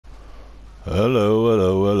Hello,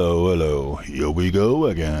 hello, hello, hello. Here we go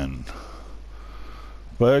again.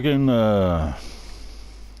 Back in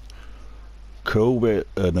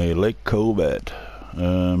Kovd, Lake Kovd.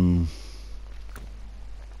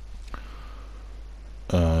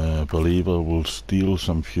 I believe I will steal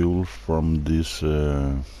some fuel from this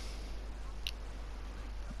 14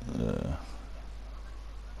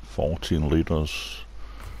 liters.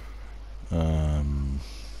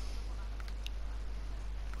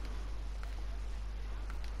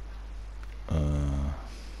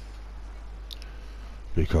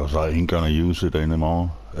 Because I ain't gonna use it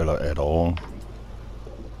anymore, at all.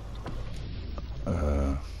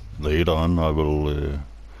 Later on I will,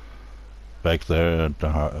 back there at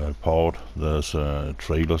the port, there's a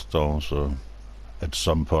trailer store, so at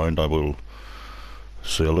some point I will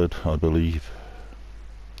sell it, I believe.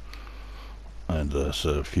 And there's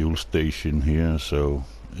a fuel station here, so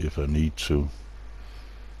if I need to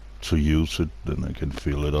use it, then I can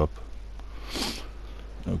fill it up.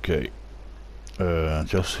 Okay,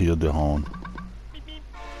 just hear the horn.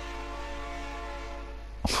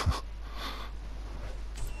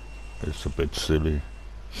 It's a bit silly.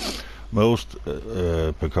 Most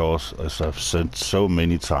because, as I've said so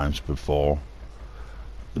many times before,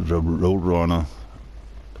 the Roadrunner,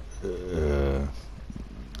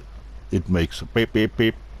 it makes a beep beep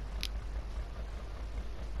beep,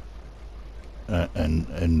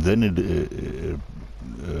 and then it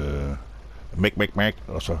make,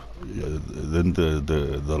 also then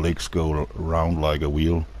the legs go round like a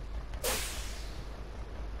wheel.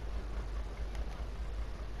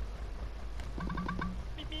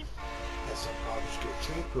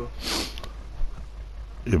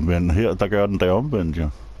 Jamen her, der gør den der omvendt, ja.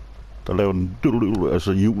 Der laver den,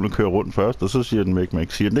 altså hjulene kører rundt først, og så siger den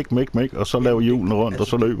mæk. Siger den ikke mæk, og så laver hjulene rundt,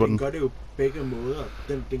 altså, og så løber den. Den gør det jo begge måder.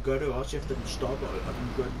 Den gør det jo også efter den stopper, og den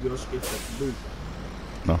gør det jo også efter den løber.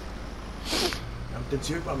 Nå. Jamen, den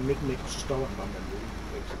siger jo bare mæk, så stopper den bare med at løbe.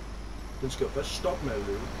 Den skal jo først stoppe med at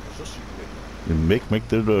løbe, og så siger den mæk. Mæk,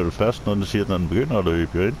 det er det først, når den siger, når den begynder at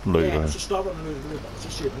løbe, jo enten løber. Ja, så stopper den løber, og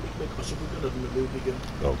så siger den mæk, og så begynder den at løbe igen.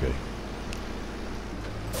 Okay.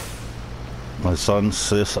 My son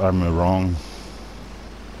says I'm wrong.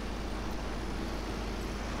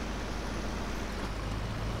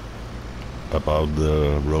 About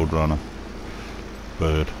the Roadrunner,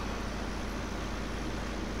 but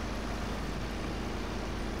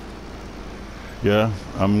yeah,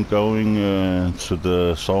 I'm going to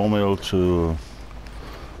the sawmill to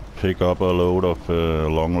pick up a load of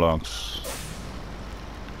long logs,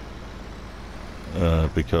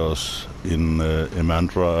 because in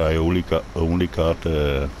Imandra I only got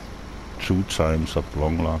 2 times of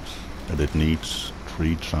long logs, and it needs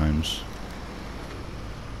 3 times.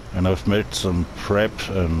 And I've met some prep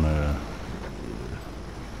and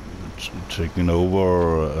taken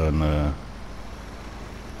over, and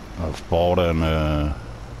I've bought an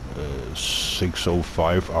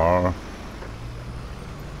 605R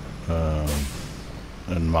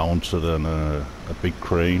and mounted a big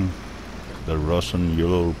crane, the Russian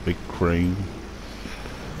yellow big crane,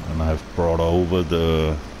 and I've brought over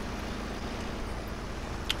the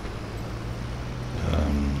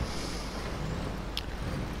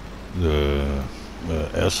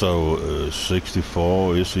SO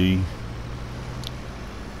 64 SE.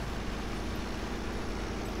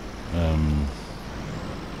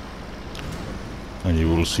 And you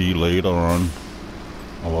will see later on,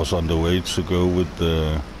 I was on the way to go with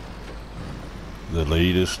the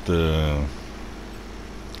latest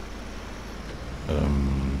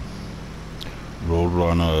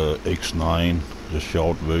Roadrunner X9, the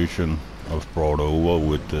short version I've brought over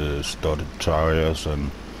with the studded tires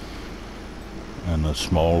and a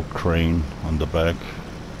small crane on the back.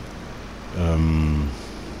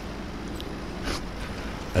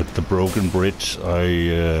 At the broken bridge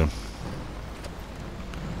I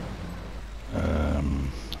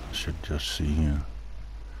should just see here,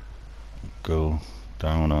 go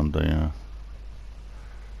down on there,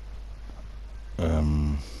 or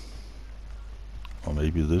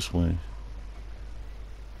maybe this way.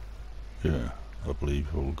 Yeah, I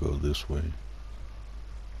believe we'll go this way.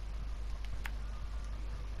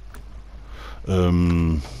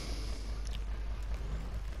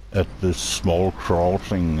 At this small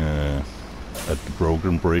crossing at the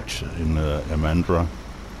broken bridge in Imandra,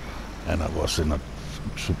 and I was in a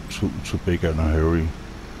too big in a hurry.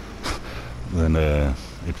 Then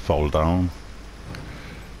it fell down.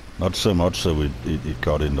 Not so much so it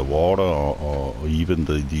got in the water, or even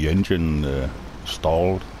the engine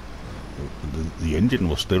stalled. The engine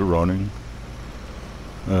was still running,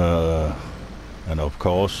 and of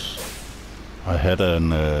course I had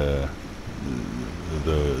an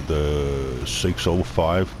the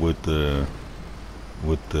 605 with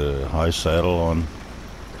the high saddle on.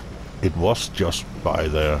 It was just by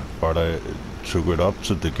there, but I took it up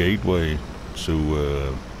to the gateway to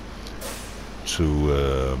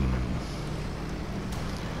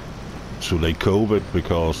Lake Kovd,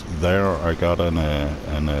 because there I got an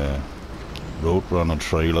Roadrunner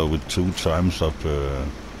trailer with 2 times of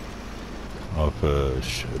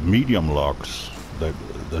medium locks that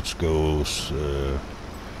goes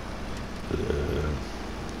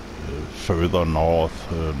further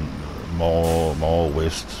north, more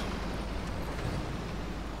west.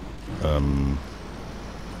 Am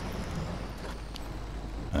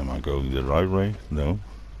I going the right way? No.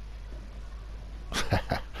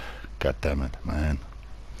 God damn it, man.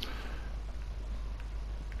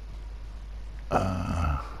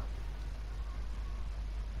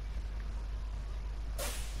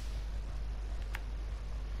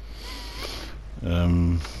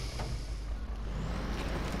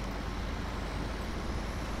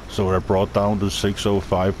 So I brought down the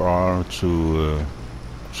 605R to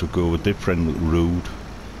go a different route.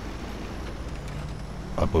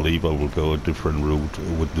 I believe I will go a different route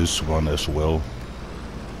with this one as well.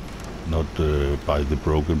 Not by the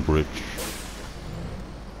broken bridge.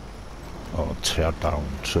 Or tear down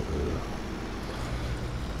to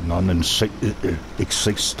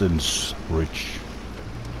non-existence bridge.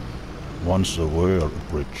 Once a word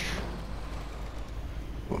bridge.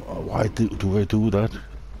 Why do I do that?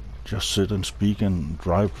 Just sit and speak and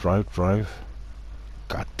drive. God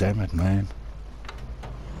damn it, man.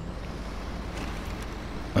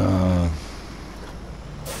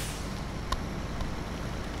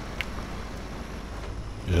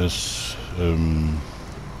 Yes.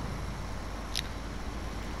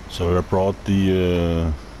 So I brought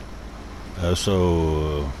the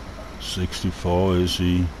ASO 64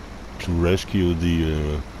 SE to rescue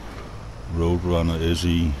the Roadrunner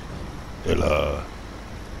SE eller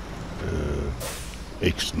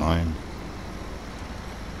X9.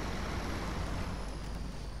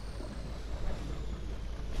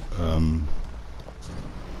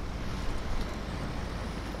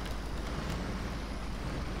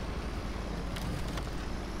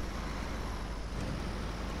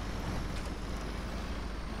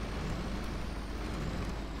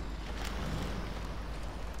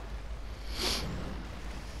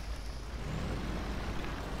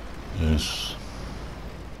 Yes.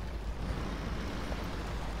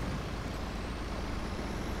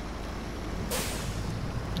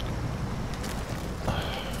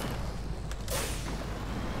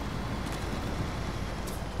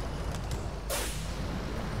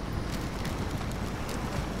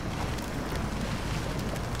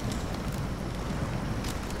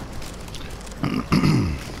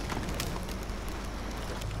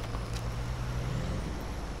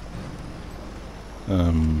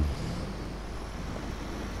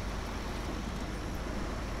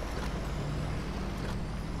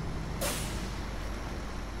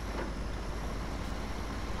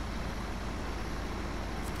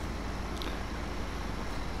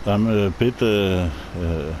 I'm a bit,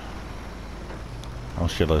 how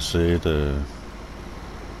shall I say it,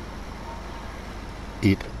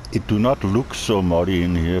 it do not look so muddy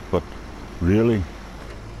in here, but really,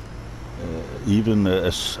 even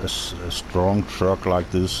a strong truck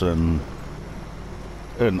like this and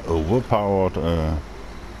an overpowered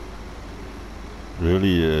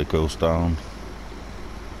really goes down.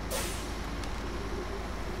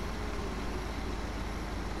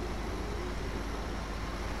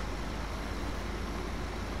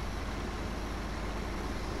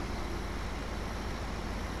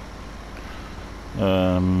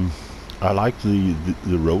 I like the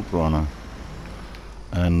Roadrunner,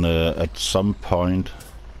 and at some point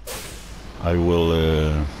I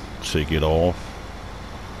will take it off.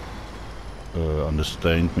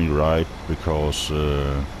 Understand me right, because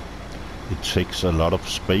it takes a lot of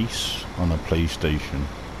space on a PlayStation.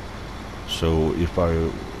 So if I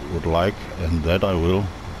would like, and that I will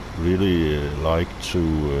really like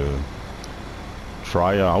to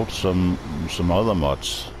try out some other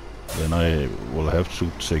mods, then I will have to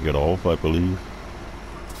take it off, I believe,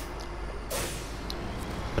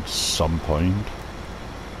 at some point.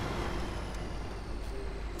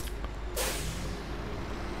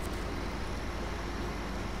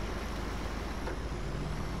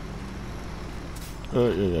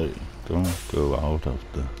 Don't go out of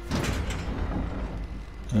the...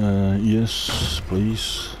 yes,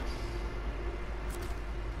 please.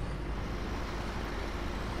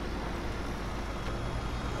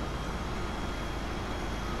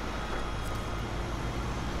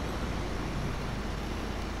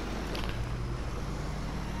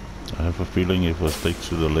 I have a feeling if I stick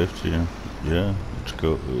to the left here, yeah, it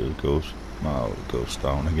goes. Now it goes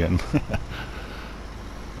down again.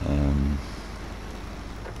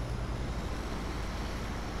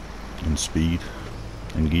 In speed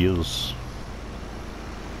and gears.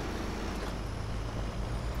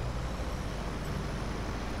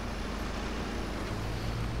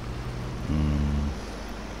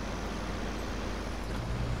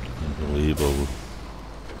 I believe I will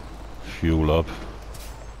fuel up.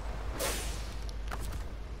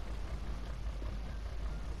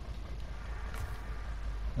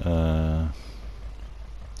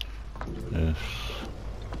 Yes.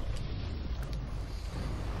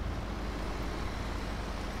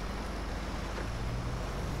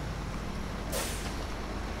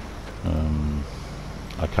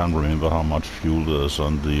 I can't remember how much fuel there's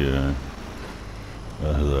on the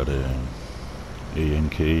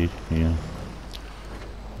ANK here.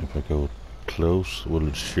 If I go close, will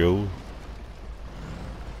it show?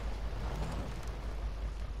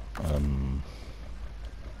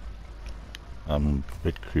 I'm a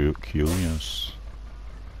bit curious.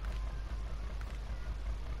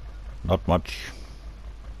 Not much.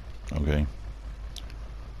 Okay.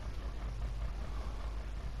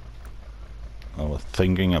 I was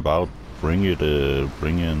thinking about bringing the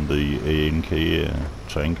ANK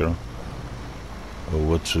tanker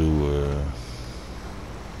over to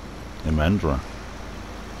Imandra.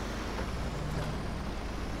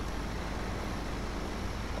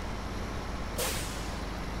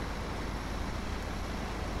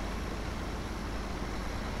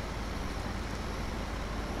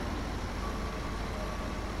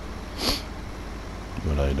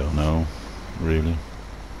 But I don't know, really.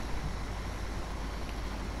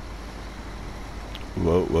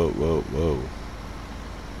 Whoa, whoa, whoa, whoa.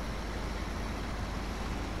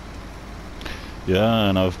 Yeah,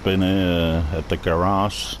 and I've been at the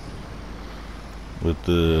garage with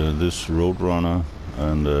this Roadrunner,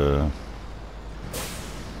 and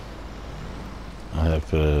I have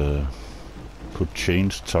put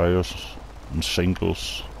changed tires and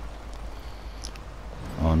singles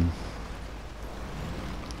on.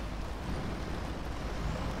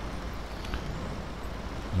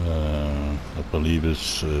 I believe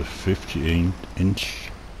it's 58-inch.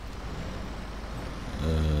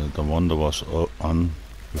 The one that was on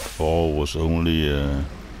before was only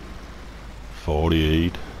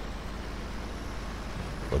 48,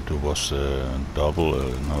 but it was double.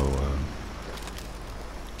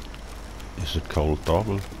 Is it called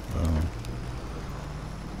double?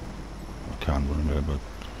 I can't remember.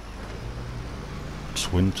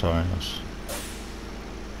 Twin tires.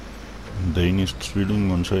 Danish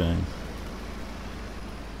tvillingmontering.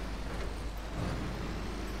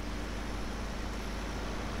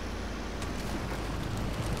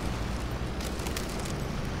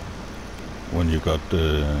 When you got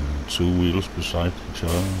two wheels beside each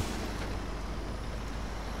other.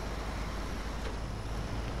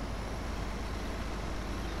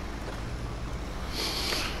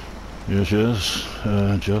 Yes, yes,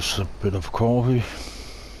 just a bit of coffee.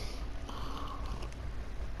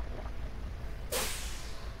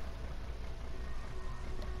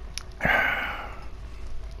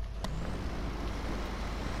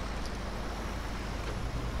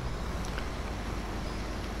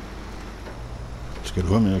 Skal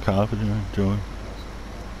du have mere kaffe, Joey?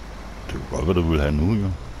 Det er godt, hvad du vil have nu,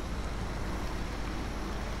 jo.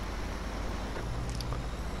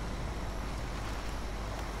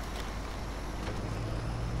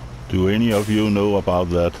 Do any of you know about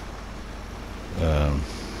that?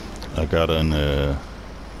 I got a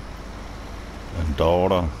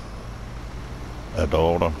daughter.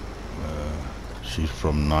 She's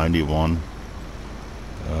from 91.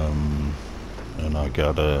 And I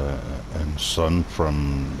got a son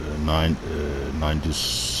from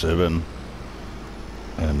 97,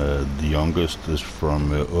 and the youngest is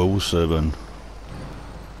from 07.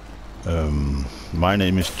 My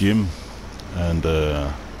name is Jim, and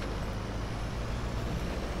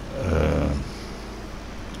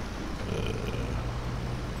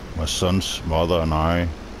my son's mother and I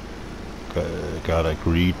got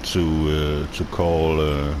agreed to call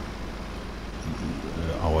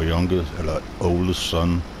our oldest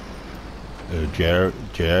son Jerry.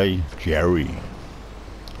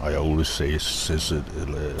 I always says it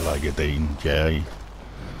like a Dane, Jerry.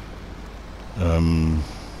 And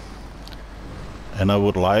I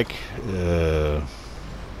would like,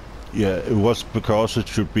 yeah, it was because it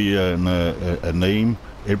should be a name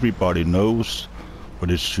everybody knows,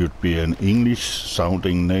 but it should be an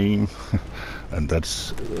English-sounding name. And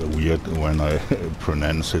that's weird when I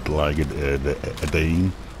pronounce it like a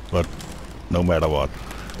Dane, but no matter what.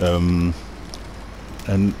 um,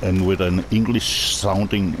 and with an English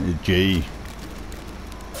sounding J,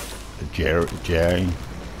 Jerry.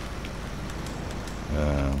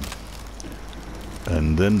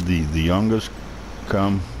 And then the youngest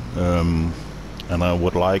come, and I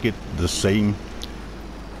would like it the same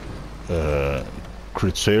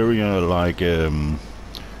criteria, like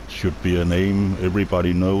should be a name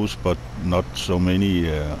everybody knows, but not so many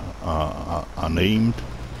are named.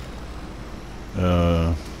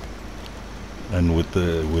 And with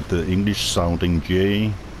the English sounding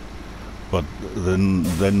J, but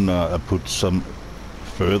then I put some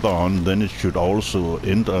further on, then it should also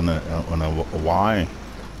end on a Y.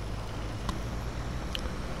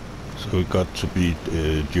 So it got to be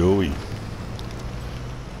Joey.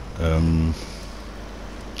 And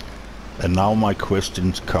now my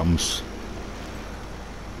question comes.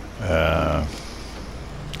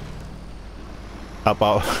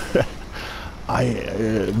 About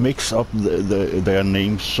I mix up their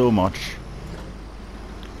names so much.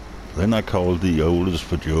 Then I call the oldest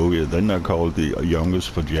for Joey, then I call the youngest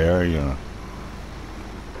for Jerry.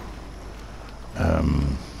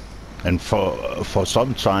 And for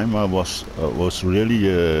some time I was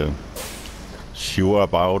really sure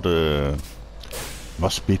about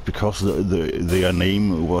must be because their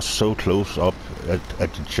name was so close up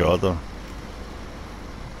at each other,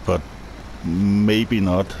 but maybe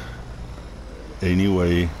not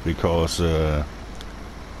anyway, because I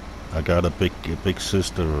got a big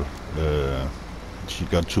sister. She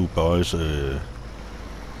got two boys,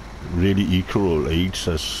 really equal age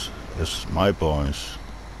as my boys.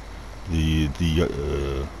 The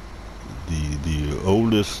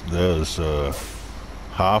oldest, there's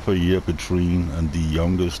half a year between, and the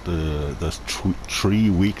youngest there's 3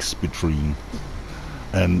 weeks between,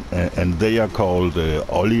 and they are called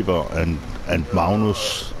Oliver and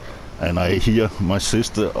Magnus, and I hear my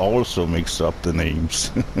sister also mix up the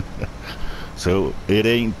names. So it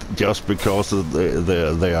ain't just because of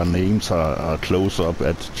their names are close up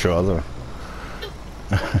at each other.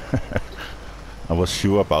 I was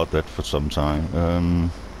sure about that for some time.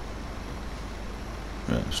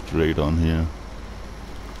 Yeah, straight on here.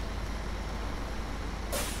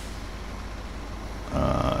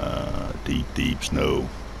 Deep snow,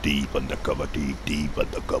 deep undercover, deep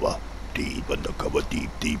undercover, deep undercover,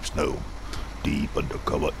 deep snow, deep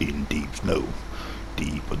undercover in deep snow.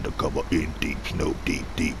 Deep undercover in deep snow, deep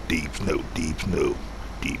snow, deep snow,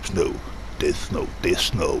 deep snow, death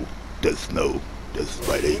snow, death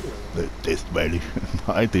valley, death valley.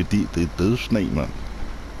 Nej, det er dødsne, mand.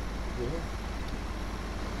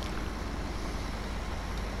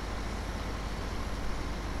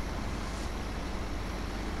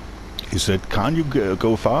 He said, "Can't you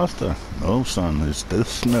go faster?" No, son, it's death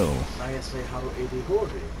snow. Nej, jeg sagde, har du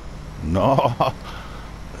ADHD? No.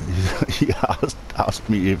 He asked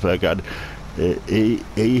me if I got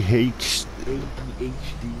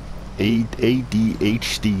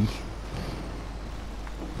ADHD.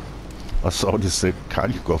 I saw they said,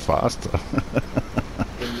 "Can't you go faster?" Amazing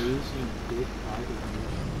dick high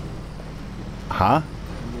definition. Huh?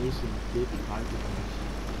 Amazing dick high definition.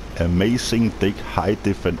 Amazing dick high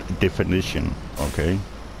definition. Okay.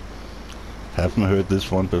 Haven't heard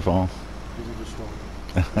this one before. This is the story.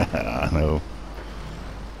 I know.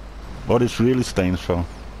 What it really stands for?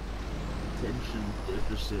 Attention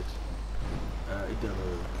deficit.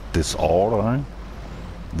 Disorder, right?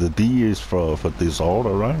 The D is for disorder,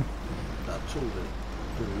 right? Der er 2 det.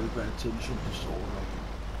 Det vil ikke være attention disorder.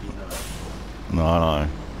 No.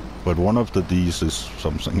 But one of the D's is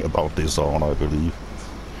something about disorder, I believe.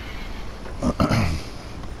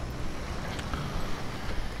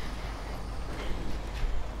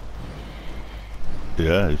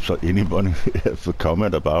 Yeah, if anybody have a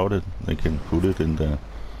comment about it, they can put it in the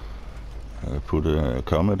put a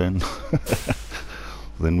comment in.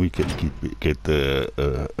 Then we can get the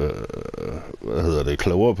hvad hedder det,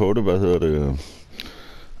 klogere på det, hvad hedder det,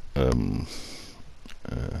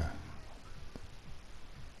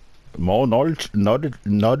 more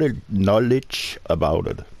knowledge about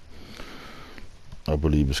it, I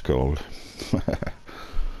believe it's called.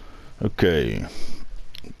 Okay,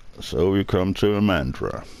 so we come to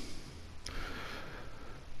Imandra.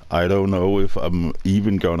 I don't know if I'm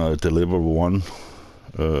even gonna deliver one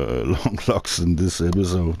long locks in this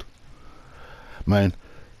episode. Man,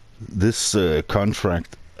 this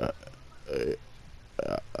contract,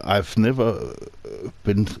 I've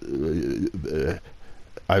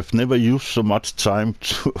never used so much time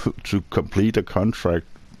to complete a contract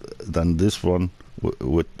than this one.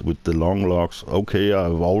 with the long logs. Okay,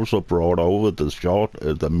 I've also brought over the short,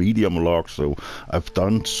 the medium logs, so I've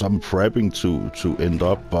done some prepping to end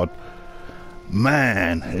up, but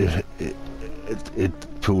man,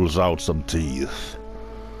 it pulls out some teeth.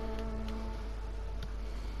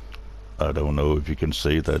 I don't know if you can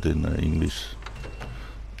say that in English.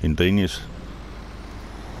 In Danish.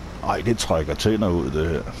 Ej, det trækker tænder ud, det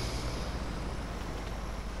her.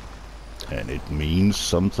 And it means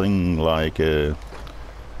something like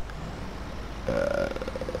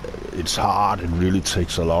it's hard. It really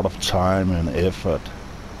takes a lot of time and effort.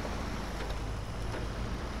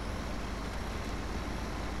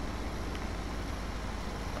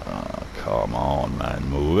 Come on, man,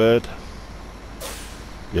 move it.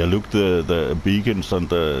 Yeah, look, the beacons on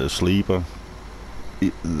the sleeper.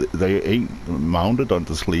 They ain't mounted on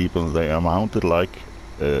the sleeper. They are mounted like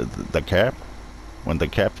the cap. When the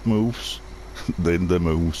cap moves, then the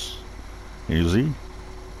moves. You see?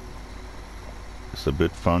 It's a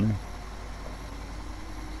bit funny.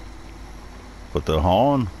 But the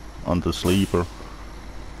horn on the sleeper,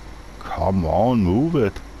 come on, move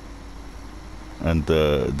it. And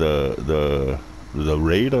the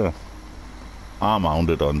radar are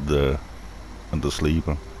mounted on the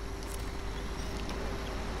sleeper.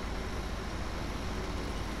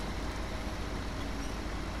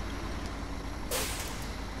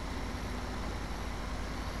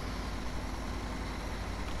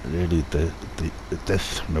 Really the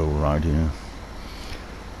death snow right here.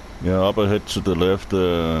 Yeah, up ahead to the left,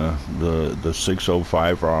 the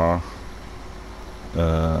 605R.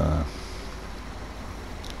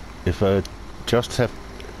 If I just had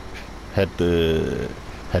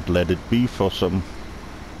let it be for some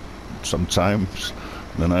times,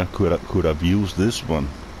 then I could have used this one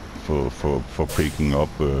for picking up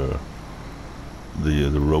the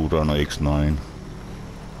Roadrunner X9.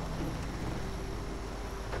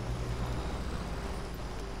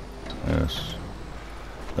 Yes.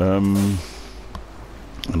 And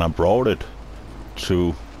I brought it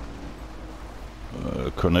to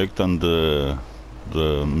connect on the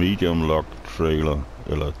medium log trailer,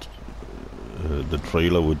 the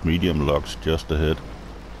trailer with medium logs just ahead.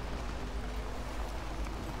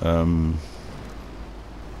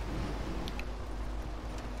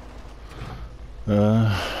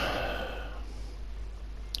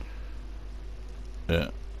 Yeah.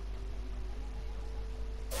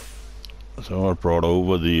 So I brought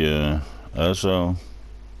over the ASO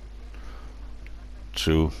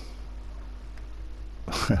to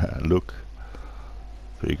look,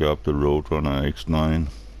 pick up the Roadrunner X9.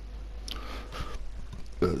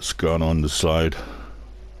 It's gone on the side.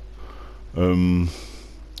 And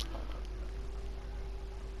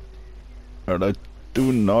I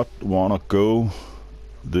do not want to go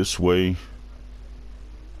this way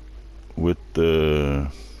with the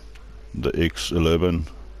X11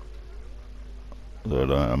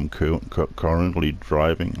 that I am currently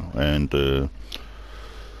driving, and the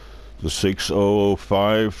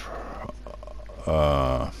 6005.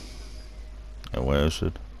 Where is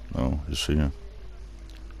it? No, it's here.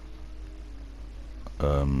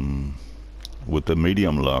 With the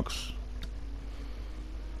medium logs,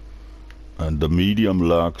 and the medium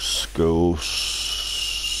logs go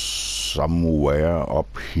somewhere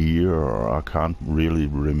up here. I can't really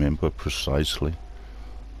remember precisely,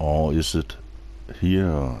 or is it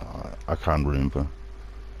here? I can't remember.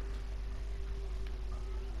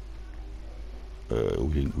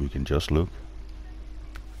 We can just look.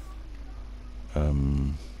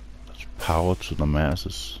 Let's power to the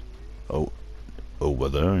masses. Oh, over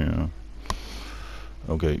there, yeah.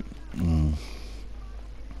 Okay.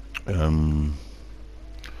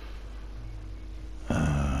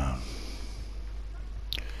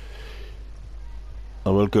 I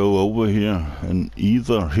will go over here, and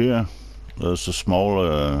either here there's a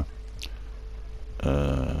small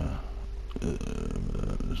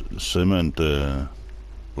cement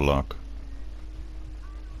block,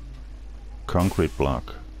 concrete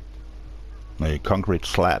block, a concrete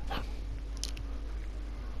slab,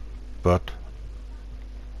 but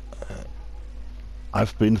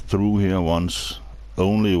I've been through here once,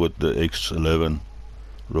 only with the X11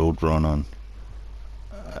 Roadrunner,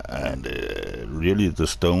 and really the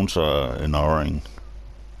stones are annoying,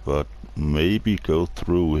 but maybe go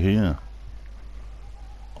through here,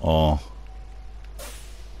 or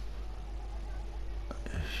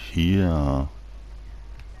here.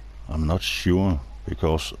 I'm not sure,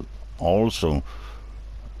 because also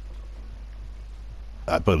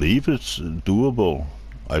I believe it's doable.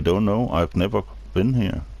 I don't know, I've never been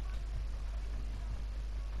here.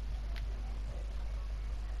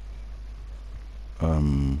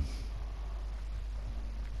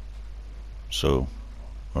 so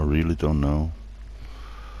I really don't know.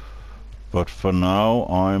 But for now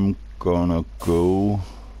I'm gonna go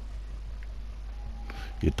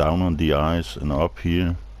get down on the ice and up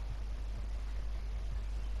here.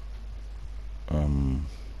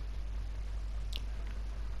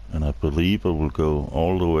 And I believe I will go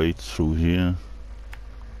all the way through here.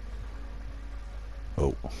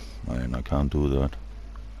 Oh man, I can't do that.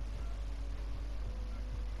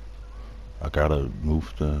 I gotta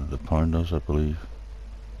move the pointers, I believe.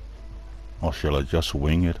 Or shall I just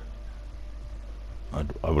wing it?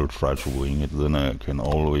 I will try to wing it, then I can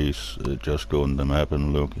always just go on the map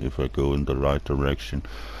and look if I go in the right direction.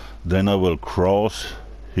 Then I will cross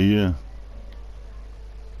here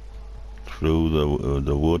through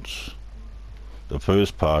the woods. The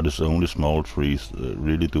first part is only small trees,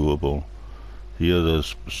 really doable. Here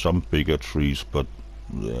there's some bigger trees, but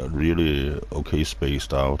they're really okay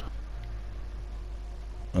spaced out.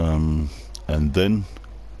 And then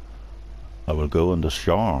I will go on the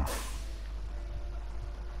shore.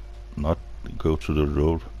 Not go to the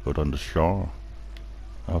road, but on the shore.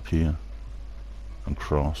 Up here. And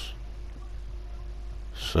cross.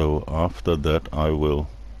 So after that I will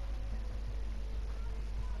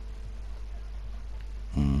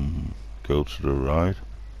go to the right.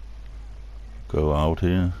 Go out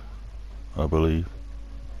here, I believe.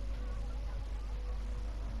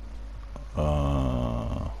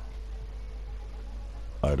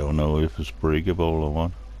 I don't know if it's breakable or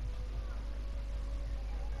what.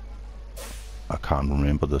 I can't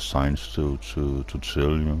remember the signs to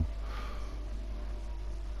tell you.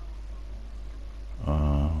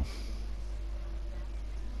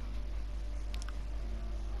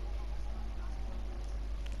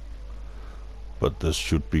 But this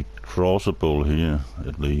should be crossable here,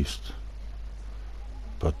 at least.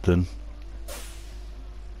 But then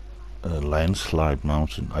a landslide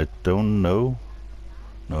mountain, I don't know.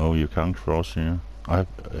 No, you can't cross here. I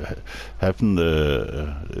haven't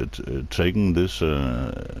taken this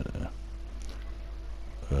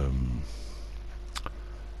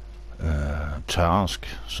task,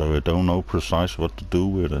 so I don't know precise what to do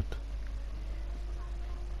with it.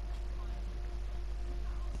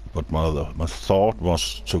 But my thought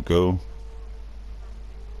was to go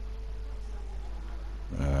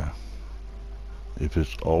if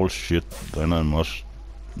it's all shit, then it must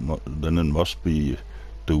be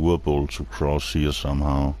doable to cross here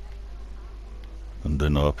somehow, and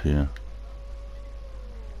then up here.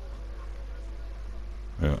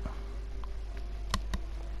 Yeah.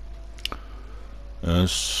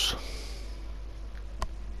 Yes.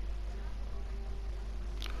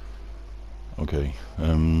 Okay.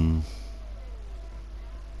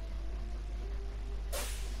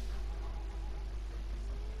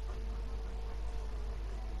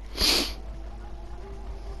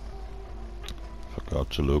 Forgot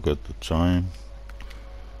to look at the time.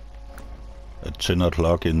 At 10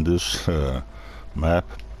 o'clock in this map.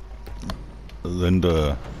 Then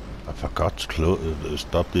I forgot to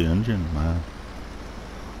stop the engine, man.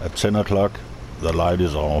 At 10 o'clock the light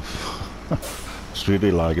is off. It's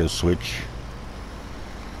really like a switch.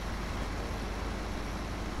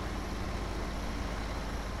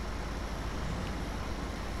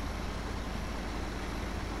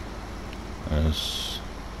 Yes.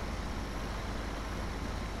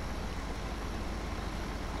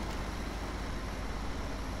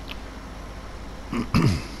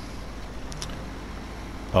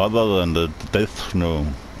 Other than the death snow,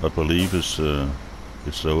 I believe it's a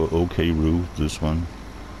okay route, this one.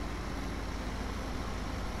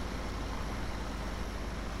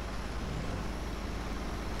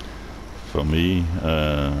 For me,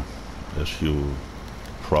 as you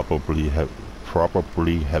probably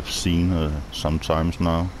have seen sometimes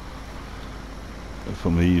now, for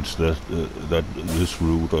me it's that this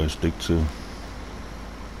route I stick to.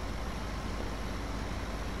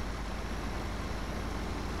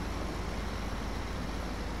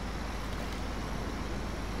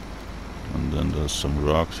 And then there's some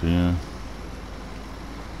rocks here.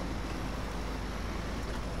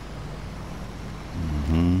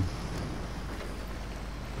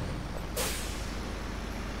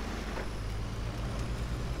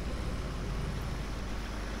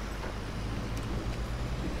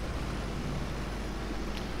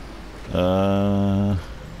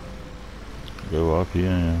 Go up here,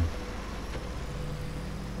 yeah.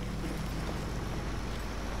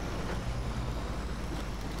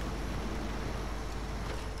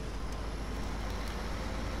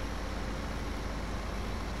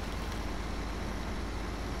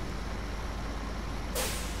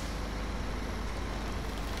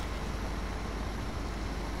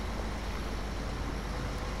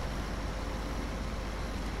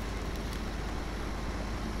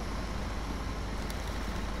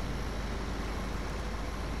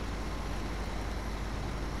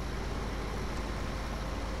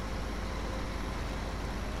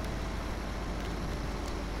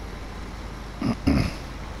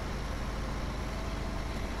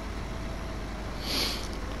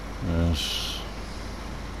 Yes.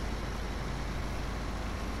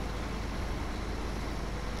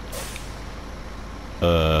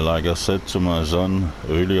 Like I said to my son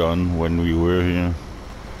early on when we were here,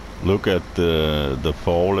 look at the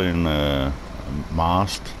fallen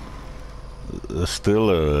mast. There's still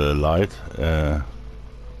a light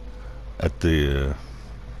at the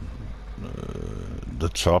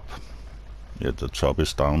top. Yeah, the top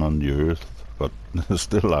is down on the earth, but there's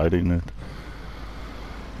still light in it.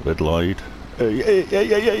 Red light.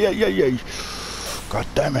 Yeah. God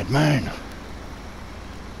damn it, man.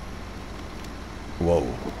 Whoa.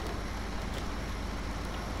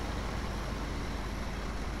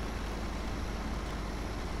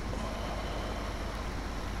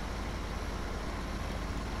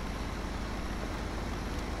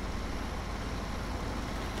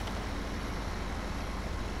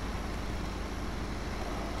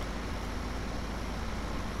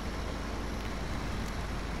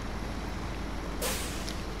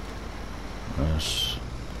 Yes.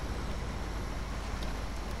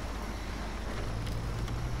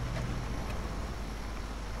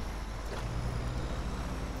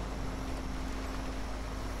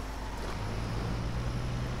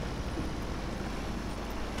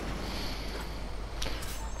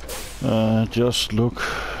 Just look.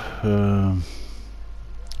 Yeah,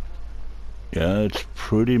 it's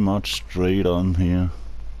pretty much straight on here.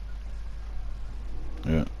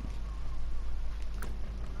 Yeah.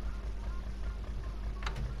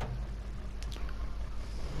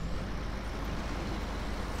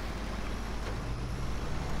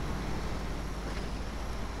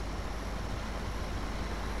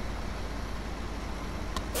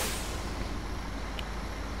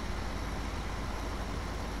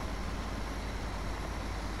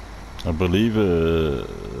 I believe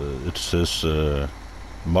it says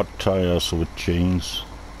mud tires with chains.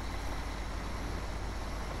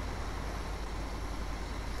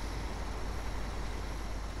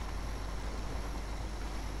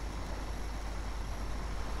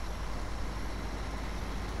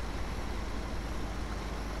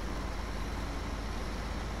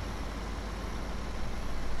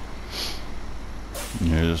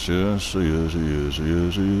 Yes.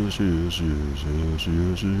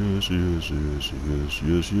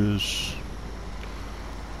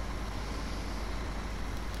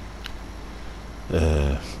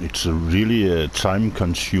 It's a really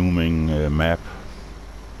time-consuming map.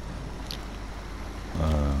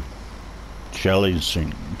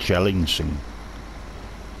 Challenging.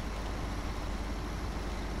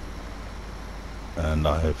 And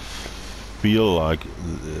I feel like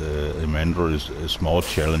Imandra is more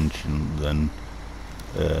challenging than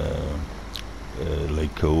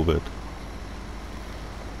Lake Kovd,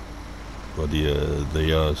 but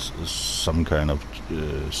they are some kind of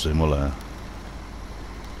similar.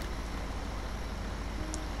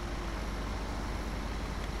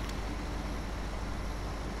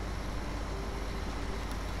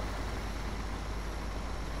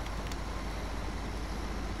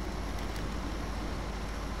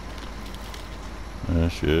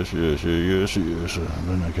 Yes.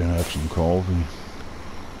 Then I can have some coffee.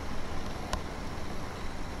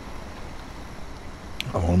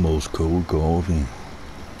 Almost cold coffee.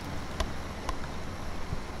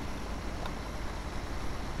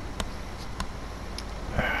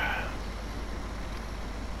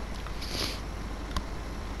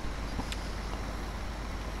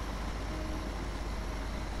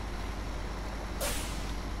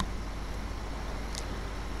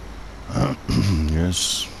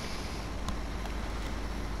 Yes.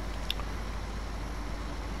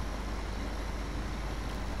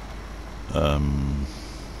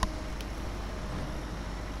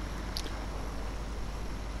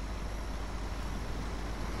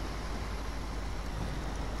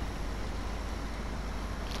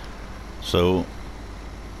 So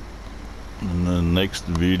in the next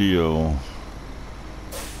video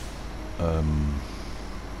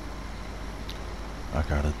I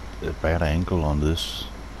got a bad angle on this,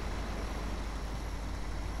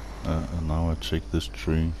 and now I take this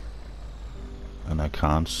tree and I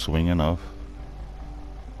can't swing enough.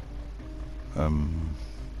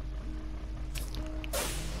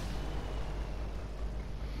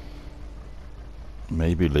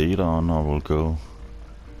 Maybe later on I will go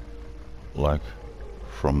like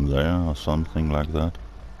from there or something like that,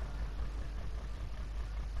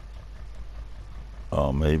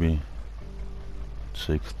 or maybe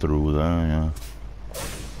take through there. Yeah,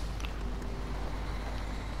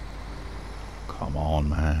 come on,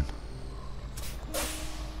 man.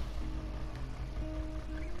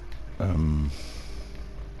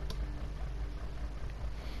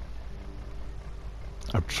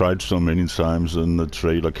 I've tried so many times in the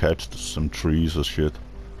trailer catch some trees or shit.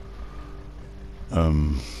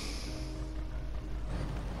 And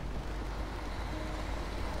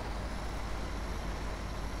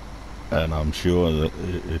I'm sure that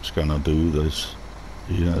it's gonna do this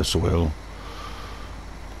here as well.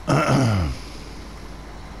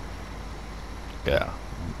 Yeah,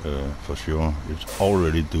 for sure. It's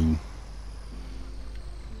already do.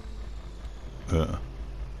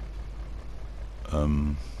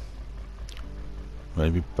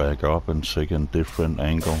 Maybe back up and take a different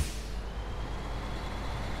angle.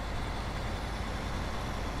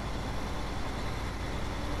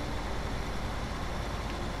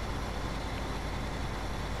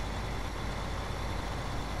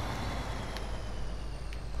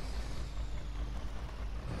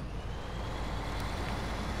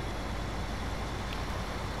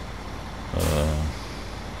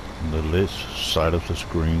 The left side of the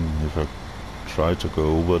screen, if I try to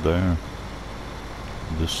go over there,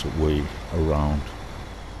 this way around.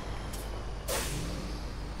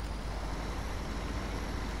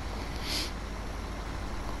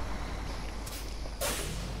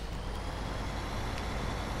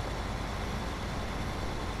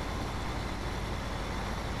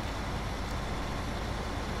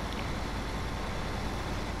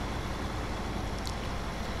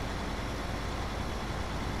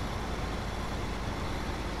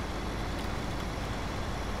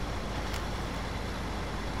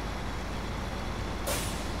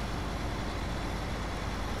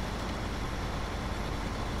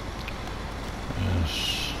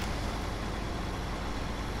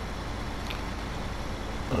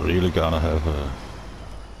 I really gotta have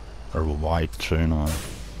a wide turn on.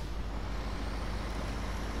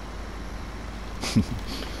 Did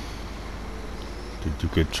you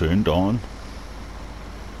get turned on?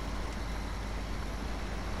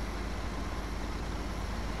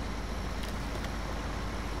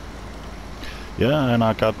 Yeah, and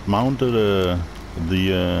I got mounted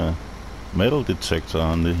the metal detector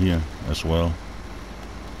on here as well.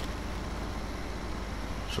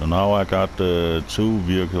 So now I got 2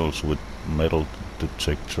 vehicles with metal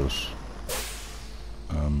detectors.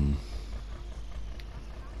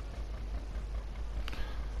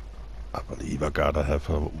 I believe I gotta have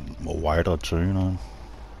a wider turn on.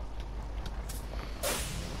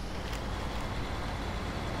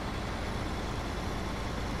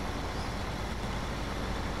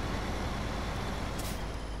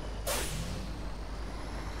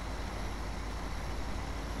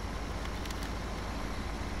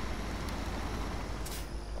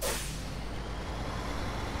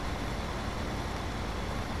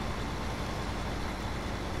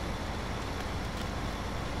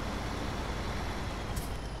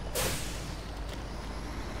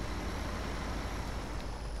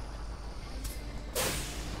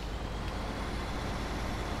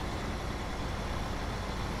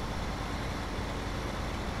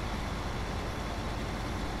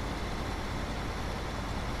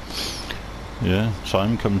 Yeah,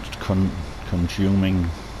 time consuming.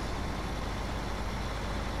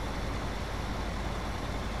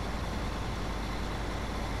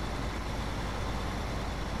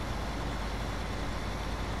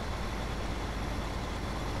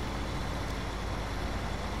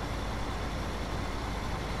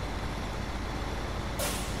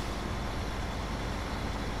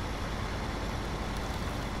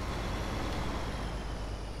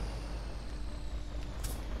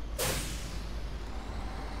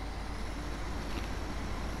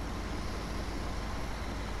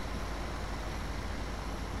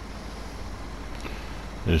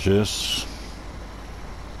 It is.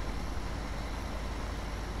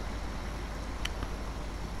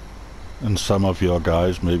 And some of your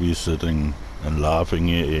guys may be sitting and laughing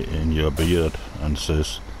in your beard and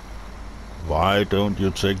says, why don't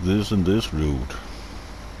you take this and this route?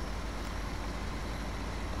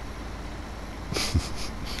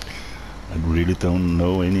 I really don't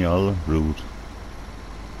know any other route.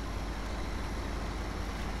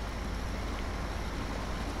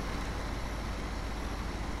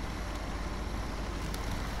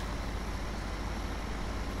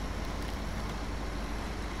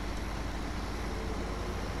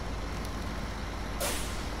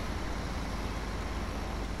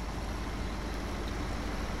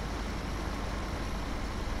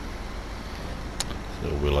 So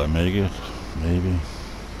will I make it? Maybe.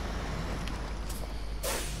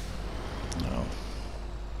 No.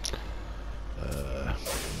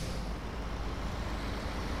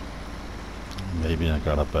 Maybe I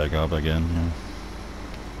gotta back up again here.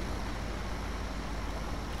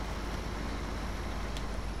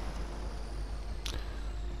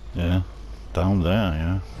 Yeah, Down there,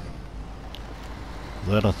 yeah.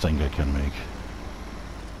 That I think I can make.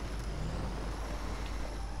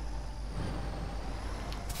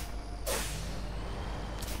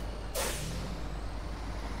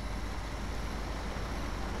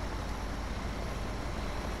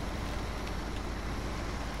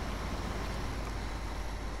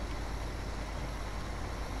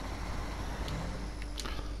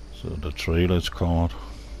 So the trailer is caught.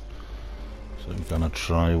 So I'm gonna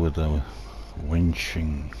try with the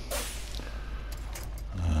winching.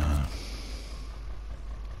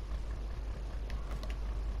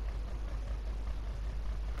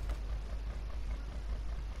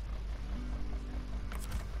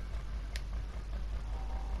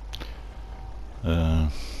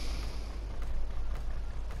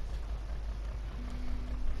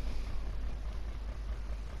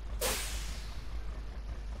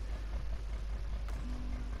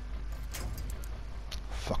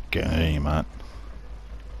 Fucking man.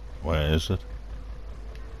 Where is it?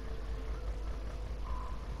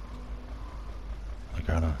 I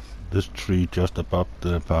got this tree just above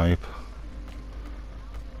the pipe.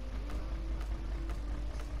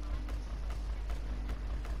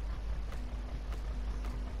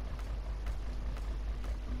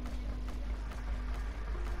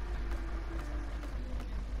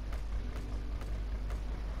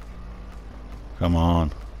 Come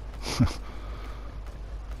on.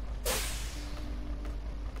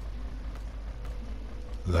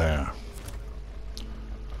 There.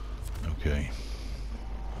 Okay.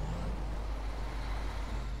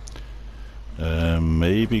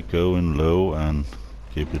 Maybe going low and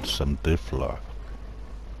give it some diff lock.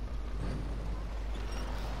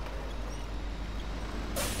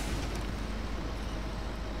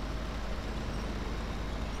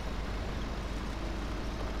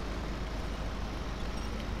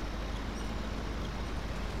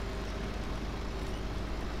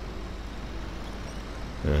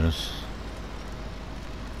 Yes.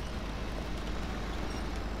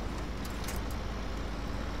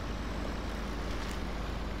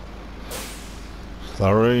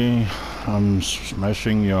 Sorry, I'm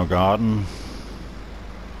smashing your garden.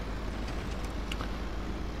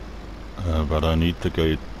 But I need to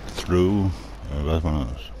get through. What one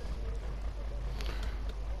else?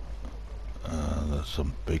 There's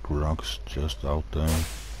some big rocks just out there.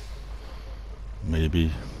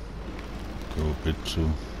 Maybe go a bit to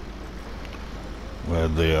where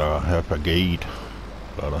they have a gate,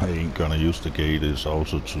 but I ain't gonna use the gate. It's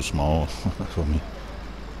also too small for me.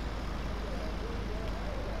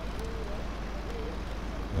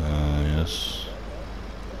 Yes.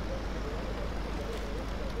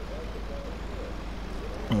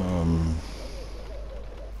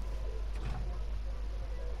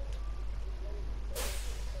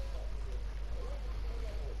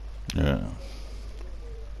 Yeah.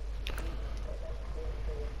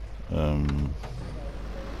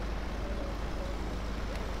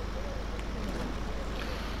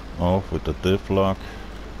 Off with the diff lock.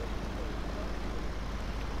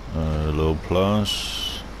 Low plus.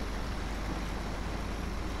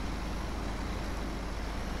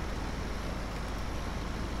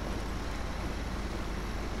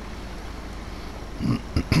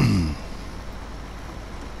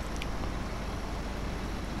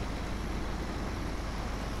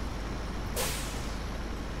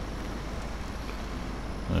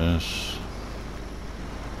 Yes.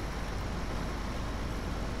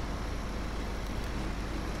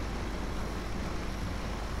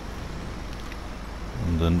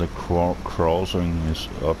 And then the crossing is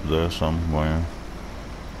up there somewhere.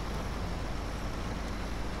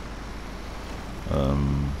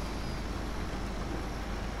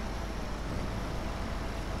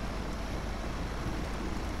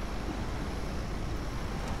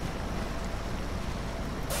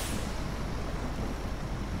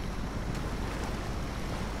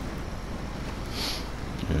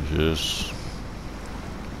 Yes.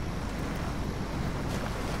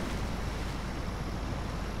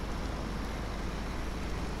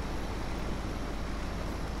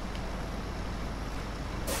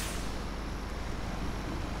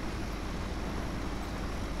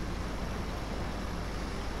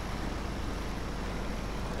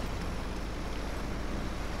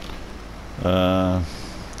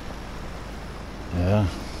 Yeah.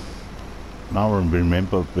 Now I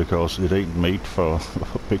remember, because it ain't made for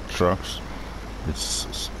big trucks.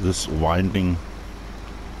 It's this winding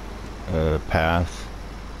path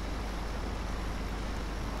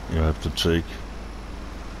you have to take.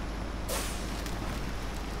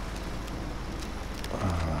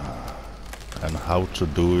 And how to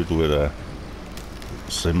do it with a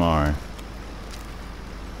semi.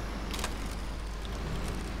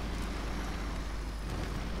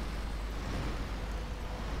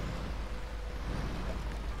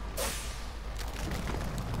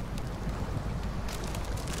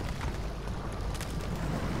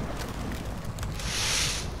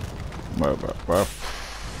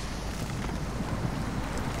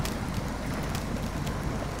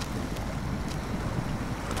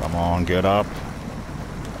 Come on, get up.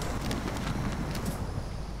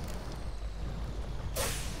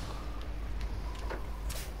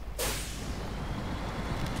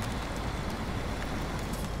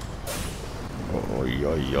 Oi,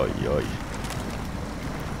 oi, oi, oi.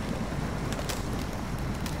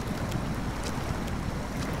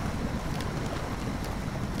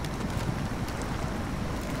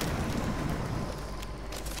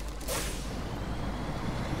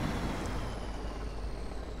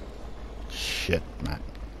 Shit, man.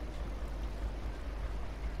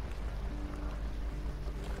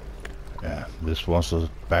 Yeah, this was a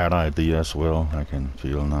bad idea as well, I can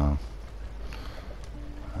feel now.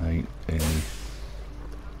 I ain't any...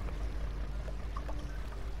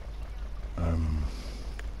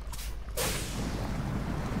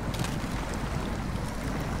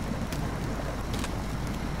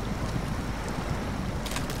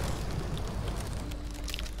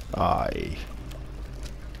 Aye.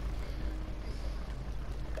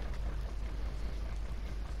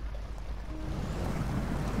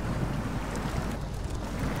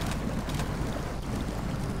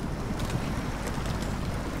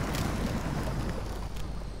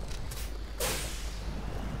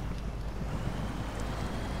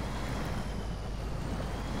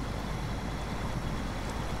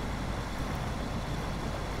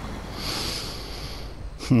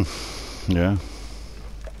 Yeah.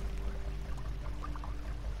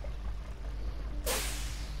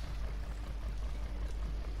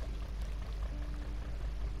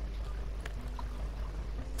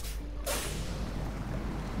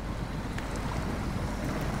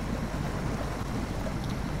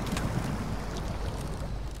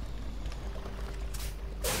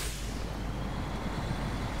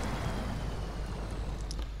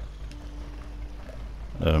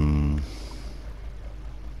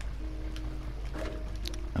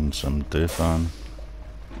 And some diff on.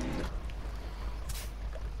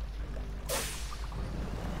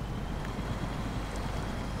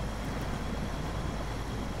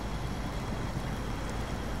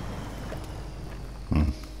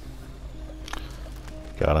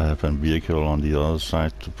 Gotta have a vehicle on the other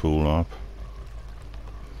side to pull up,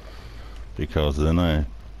 because then I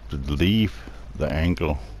leave the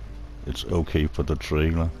angle. It's okay for the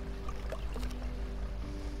trailer.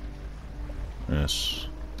 Yes.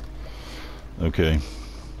 Okay.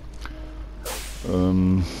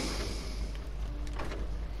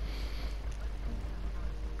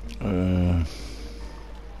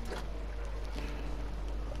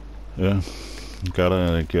 Yeah.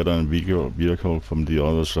 Gotta get a vehicle from the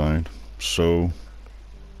other side. So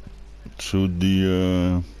to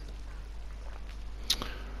the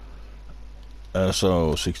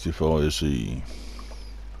SO64 SE.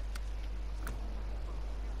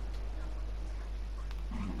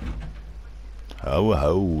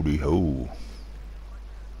 Howdy ho.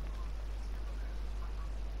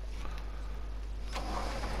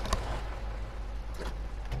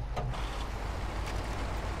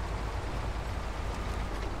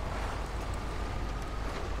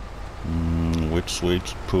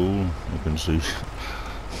 Sweet pool, you can see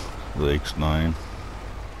the X9.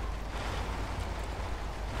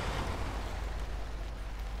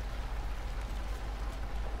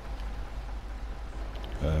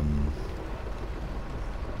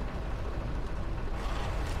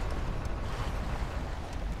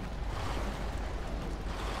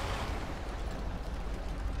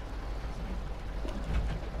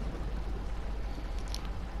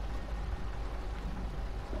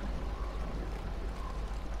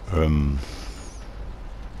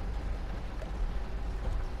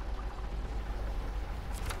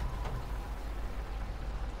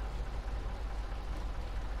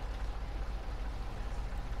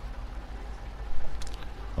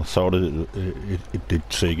 I thought it did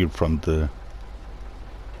take it from the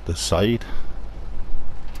side.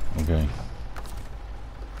 Okay.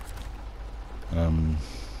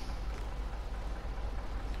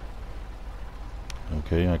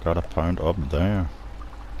 Okay, I got a point up there.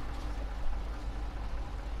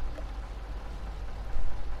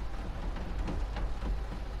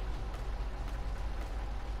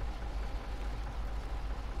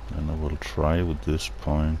 And I will try with this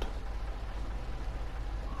point.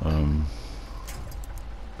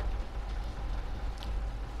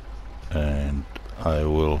 And I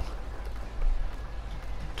will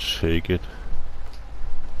take it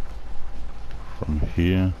from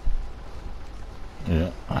here.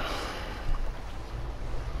 Yeah,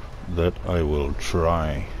 that I will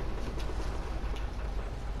try.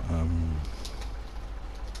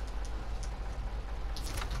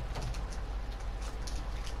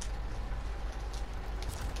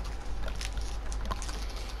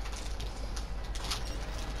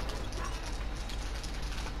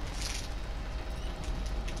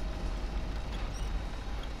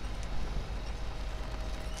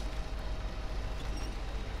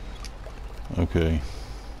 Okay,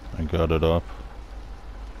 I got it up.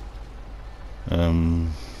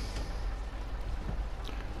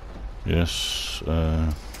 Yes.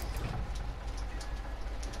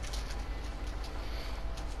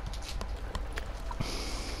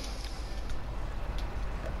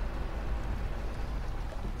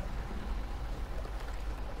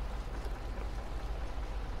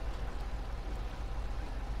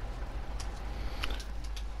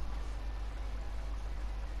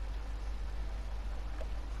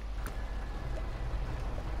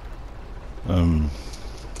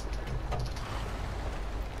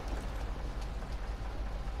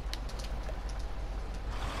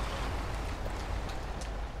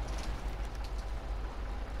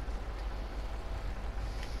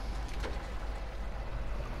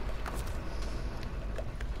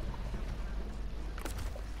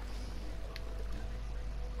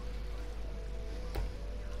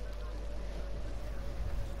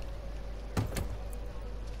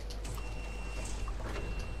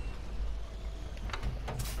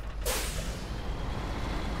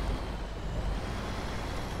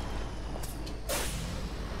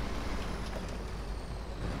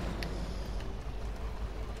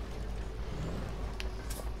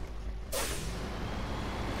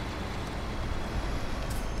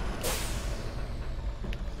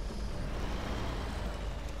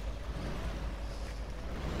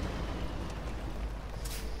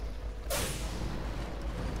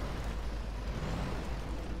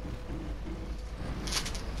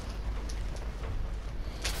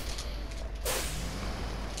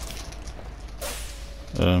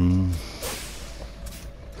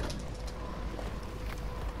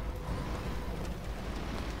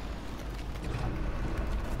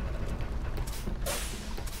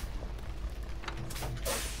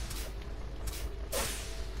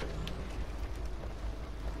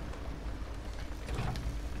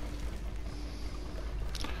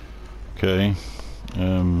 Okay.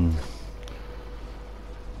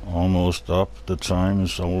 Almost up. The time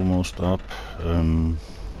is almost up.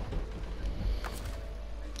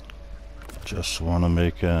 Just want to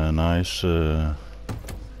make a nice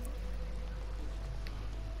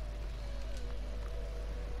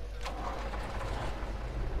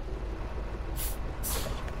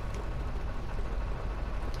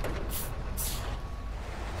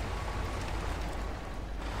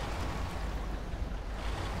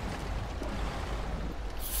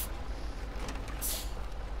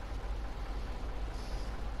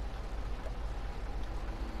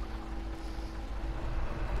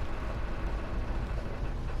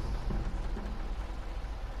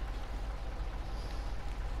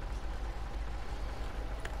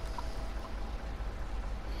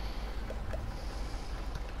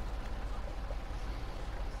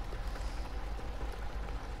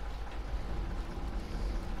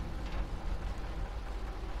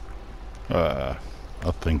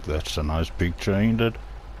I think that's a nice picture, ain't it?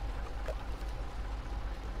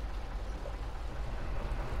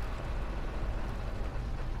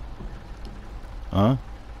 Huh?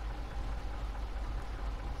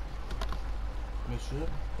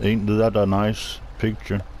 Ain't that a nice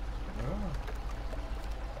picture?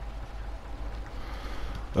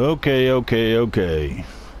 Okay.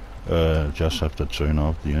 Just have to turn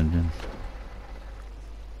off the engine.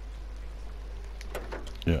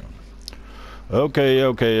 Yeah.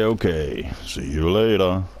 Okay. See you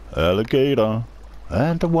later, alligator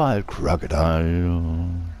and the wild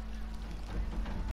crocodile.